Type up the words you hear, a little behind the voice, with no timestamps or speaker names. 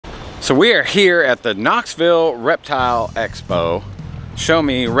So we are here at the Knoxville Reptile Expo, Show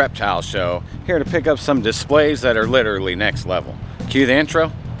Me Reptile Show, here to pick up some displays that are literally next level. Cue the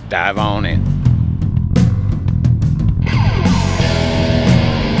intro, dive on in.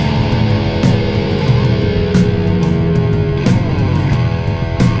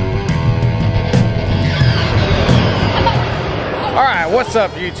 What's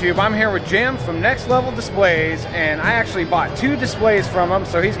up YouTube? I'm here with Jim from Next Level Displays, and I actually bought 2 displays from him,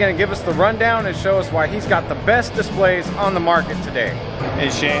 so he's going to give us the rundown and show us why he's got the best displays on the market today. Hey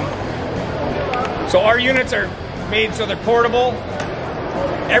Shane. So our units are made so they're portable.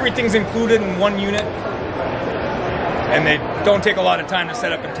 Everything's included in one unit, and they don't take a lot of time to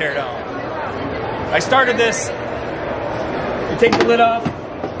set up and tear down. I started this, you take the lid off,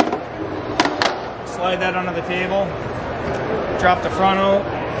 slide that under the table, drop the front out,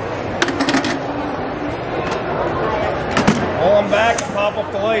 pull them back and pop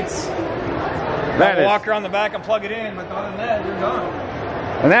up the lights. Walk around the back and plug it in, but other than that, you're done.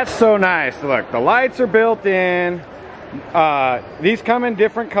 And that's so nice. Look, the lights are built in. These come in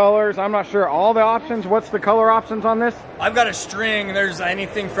different colors. I'm not sure all the options. What's the color options on this? I've got a string. There's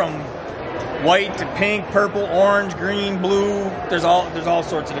anything from white to pink, purple, orange, green, blue. There's all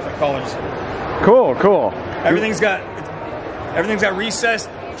sorts of different colors. Cool, cool. Everything's got recessed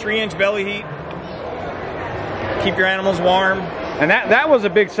 3-inch belly heat. Keep your animals warm. And that was a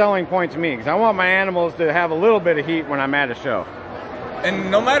big selling point to me, because I want my animals to have a little bit of heat when I'm at a show.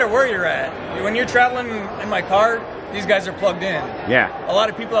 And no matter where you're at, when you're traveling in my car, these guys are plugged in. Yeah. A lot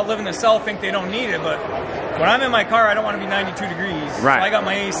of people that live in the South think they don't need it, but when I'm in my car, I don't want to be 92 degrees. Right. So I got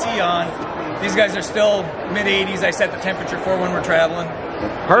my AC on. These guys are still mid-80s. I set the temperature for when we're traveling.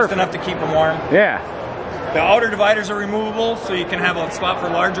 Perfect. Just enough to keep them warm. Yeah. The outer dividers are removable, so you can have a spot for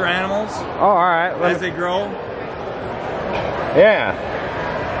larger animals. Oh, all right. As they grow. Yeah.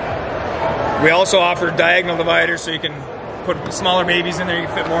 We also offer diagonal dividers, so you can put smaller babies in there. You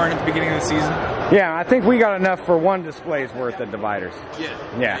can fit more in at the beginning of the season. Yeah, I think we got enough for one display's worth of dividers.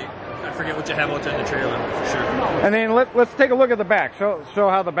 Yeah. I forget what you have out there in the trailer, for sure. And then let's take a look at the back. Show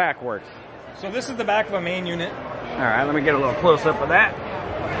how the back works. So this is the back of a main unit. All right, let me get a little close up of that.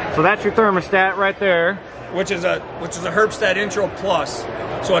 So that's your thermostat right there. Which is a Herbstat Intro Plus.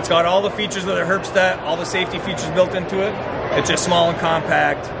 So it's got all the features of the Herbstat, all the safety features built into it. It's just small and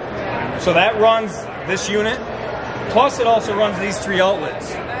compact. So that runs this unit. Plus it also runs these 3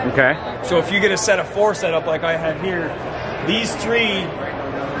 outlets. Okay. So if you get a set of 4 set up like I had here, these 3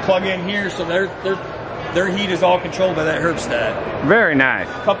 plug in here, so their heat is all controlled by that Herbstat. Very nice.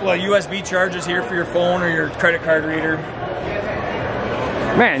 A couple of USB chargers here for your phone or your credit card reader.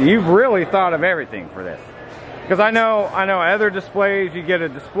 Man, you've really thought of everything for this. Because I know other displays, you get a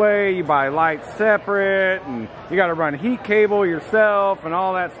display, you buy lights separate, and you got to run heat cable yourself and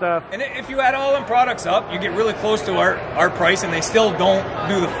all that stuff. And if you add all them products up, you get really close to our price, and they still don't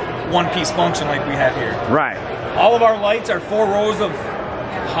do the one-piece function like we have here. Right. All of our lights are 4 rows of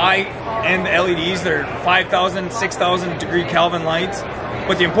high-end LEDs. They're 5,000, 6,000 degree Kelvin lights.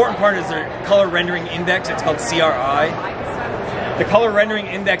 But the important part is their color rendering index. It's called CRI. The color rendering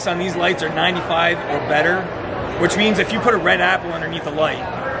index on these lights are 95 or better, which means if you put a red apple underneath a light,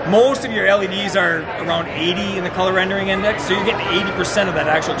 most of your LEDs are around 80 in the color rendering index, so you're getting 80% of that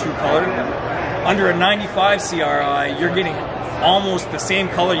actual true color. Under a 95 CRI, you're getting almost the same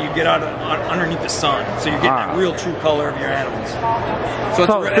color you get out of underneath the sun, so you're getting a real true color of your animals.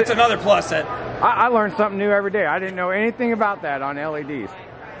 So it's another plus. That I learn something new every day. I didn't know anything about that on LEDs.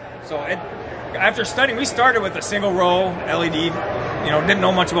 So after studying, we started with a single row LED. Didn't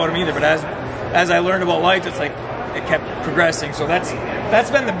know much about them either, but as I learned about lights, it's like it kept progressing. So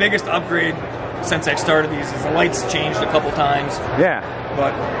that's been the biggest upgrade since I've started these. Is the lights changed a couple times. Yeah.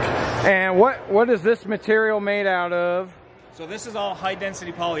 And what is this material made out of? So this is all high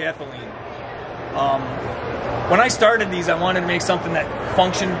density polyethylene. When I started these, I wanted to make something that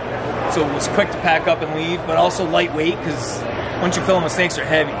functioned, so it was quick to pack up and leave, but also lightweight, because once you fill them with snakes, they're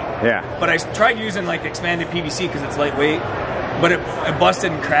heavy. Yeah. But I tried using like expanded PVC because it's lightweight, but it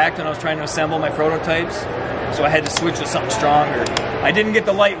busted and cracked when I was trying to assemble my prototypes, so I had to switch to something stronger. I didn't get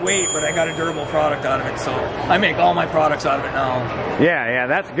the lightweight, but I got a durable product out of it, so I make all my products out of it now. Yeah,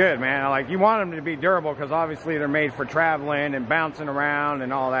 that's good, man. Like, you want them to be durable because obviously they're made for traveling and bouncing around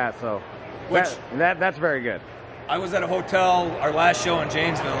and all that, so that's very good. I was at a hotel, our last show in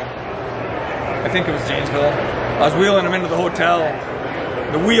Janesville. I think it was Janesville. I was wheeling them into the hotel.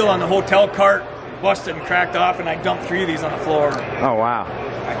 The wheel on the hotel cart busted and cracked off, and I dumped 3 of these on the floor. Oh, wow.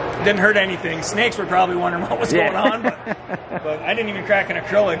 Didn't hurt anything. Snakes were probably wondering what was going on, but I didn't even crack an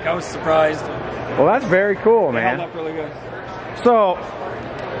acrylic. I was surprised. Well, that's very cool, man. It held up really good. So,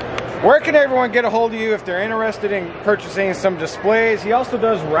 Where can everyone get a hold of you if they're interested in purchasing some displays? He also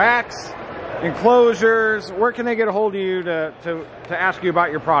does racks, enclosures. Where can they get a hold of you to ask you about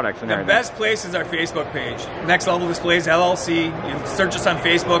your products and everything? The best place is our Facebook page, Next Level Displays LLC. You search us on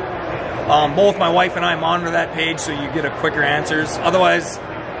Facebook. Both my wife and I monitor that page, so you get a quicker answers. Otherwise,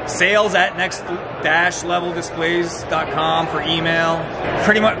 sales at next-leveldisplays.com for email.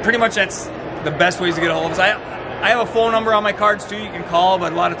 Pretty much that's the best ways to get a hold of us. I have a phone number on my cards too, you can call,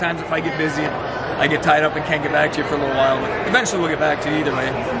 but a lot of times if I get busy, I get tied up and can't get back to you for a little while, but eventually we'll get back to you either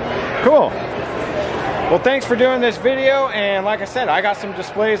way. Cool. Well, thanks for doing this video, and like I said, I got some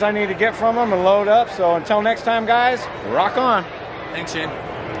displays I need to get from them and load up, so until next time, guys, rock on. Thanks, Shane.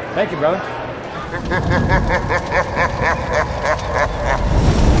 Thank you, brother.